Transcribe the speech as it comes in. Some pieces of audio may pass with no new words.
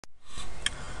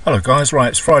Hello guys, right,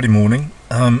 it's Friday morning.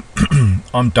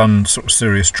 I'm done sort of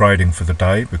serious trading for the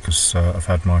day because I've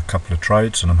had my couple of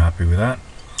trades and I'm happy with that.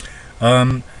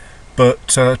 But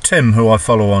Tim, who I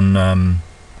follow on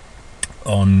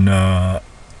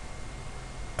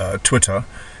Twitter,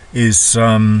 is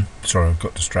sorry, I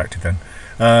got distracted then.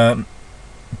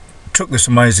 Took this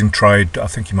amazing trade. I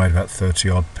think he made about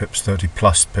 30 odd pips, 30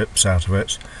 plus pips out of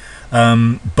it.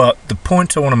 But the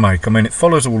point I want to make, I mean, it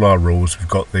follows all our rules. We've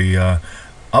got the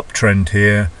uptrend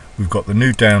here, we've got the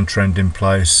new downtrend in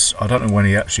place. I don't know when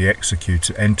he actually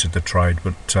entered the trade,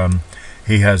 but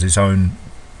he has his own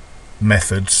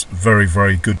methods,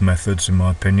 very good methods in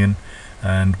my opinion,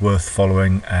 and worth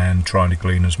following and trying to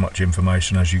glean as much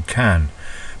information as you can.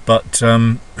 But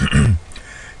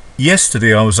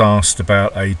yesterday I was asked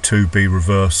about a 2B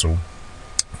reversal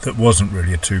that wasn't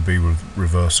really a 2B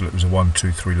reversal, it was a 1,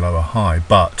 2, 3 lower high,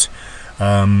 but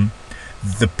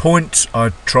the point I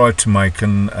tried to make,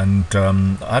 and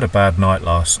I had a bad night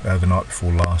the night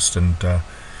before last, and I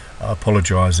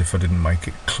apologise if I didn't make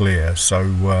it clear,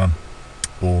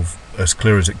 or as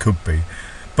clear as it could be.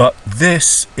 But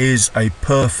this is a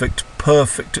perfect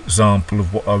example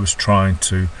of what I was trying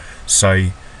to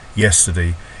say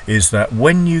yesterday, is that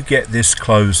when you get this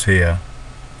close here,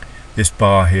 this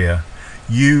bar here,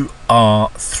 you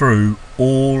are through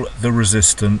all the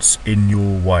resistance in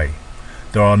your way.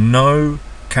 There are no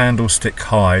candlestick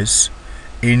highs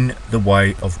in the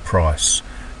way of price.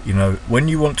 You know, when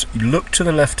you want to look to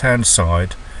the left hand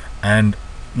side and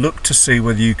look to see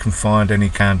whether you can find any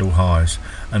candle highs,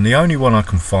 and the only one I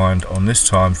can find on this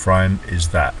time frame is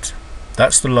that's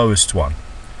the lowest one.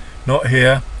 Not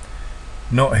here,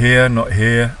 not here, not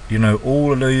here. You know,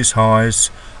 all of these highs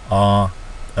are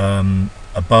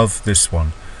above this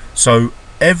one, so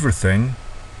everything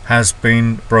has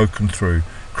been broken through.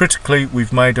 Critically,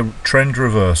 we've made a trend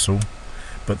reversal,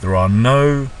 but there are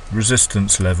no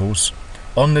resistance levels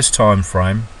on this time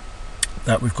frame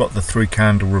that we've got the 3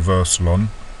 candle reversal on.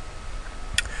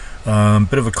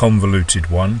 Bit of a convoluted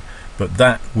one, but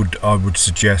that I would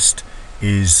suggest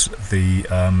is the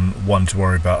one to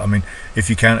worry about. I mean, if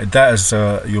you counted that as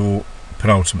your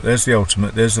penultimate, there's the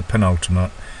ultimate, there's the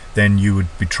penultimate, then you would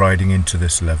be trading into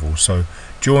this level. So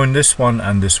join this one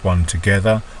and this one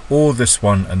together, or this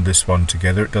one and this one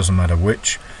together, it doesn't matter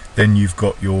which. Then you've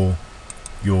got your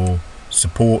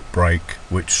support break,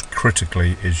 which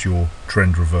critically is your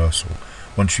trend reversal.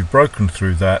 Once you've broken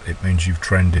through that, it means you've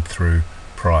trended through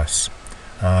price.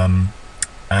 And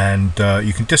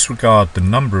you can disregard the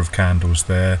number of candles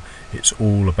there. It's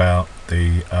all about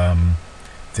the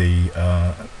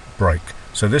break.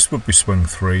 So this would be swing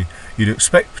 3. You'd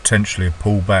expect potentially a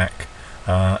pullback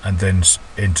and then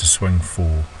into swing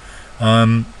 4.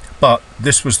 But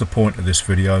this was the point of this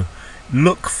video.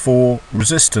 Look for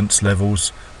resistance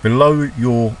levels below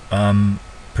your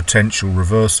potential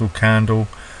reversal candle.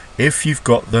 If you've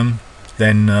got them,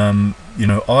 then you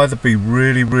know, either be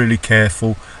really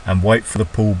careful and wait for the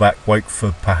pullback, wait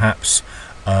for perhaps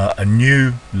a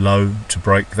new low to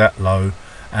break that low,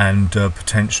 and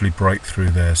potentially break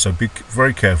through there. So be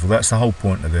very careful. That's the whole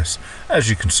point of this. As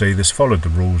you can see, this followed the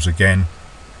rules again.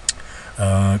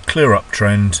 Clear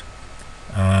uptrend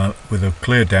with a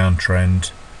clear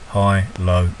downtrend, high,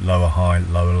 low, lower high,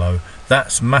 lower low.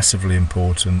 That's massively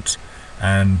important,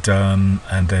 and then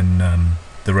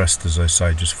the rest, as I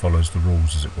say, just follows the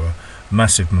rules, as it were.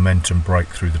 Massive momentum break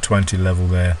through the 20 level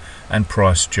there, and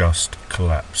price just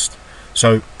collapsed.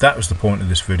 So that was the point of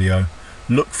this video.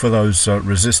 Look for those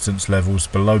resistance levels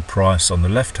below price on the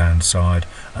left hand side,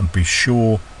 and be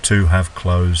sure to have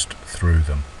closed through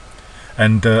them.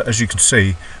 And as you can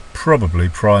see, probably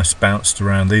price bounced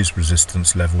around these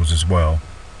resistance levels as well.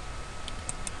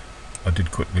 I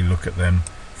did quickly look at them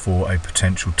for a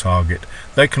potential target.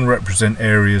 They can represent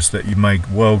areas that you may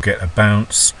well get a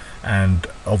bounce, and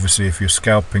obviously if you're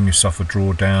scalping you suffer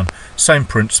drawdown. Same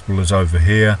principle as over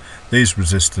here. These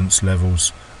resistance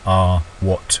levels are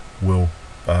what will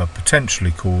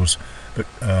potentially cause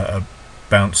a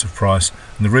bounce of price,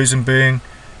 and the reason being,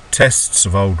 tests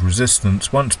of old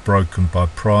resistance once broken by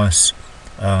price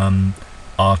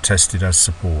are tested as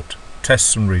support.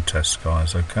 Tests and retests,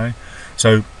 guys. Okay,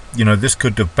 so you know, this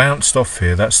could have bounced off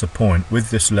here. That's the point with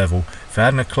this level. If it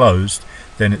hadn't closed,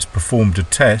 then it's performed a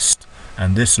test,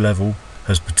 and this level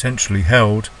has potentially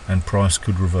held, and price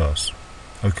could reverse.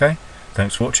 Okay,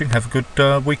 thanks for watching. Have a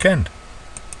good weekend.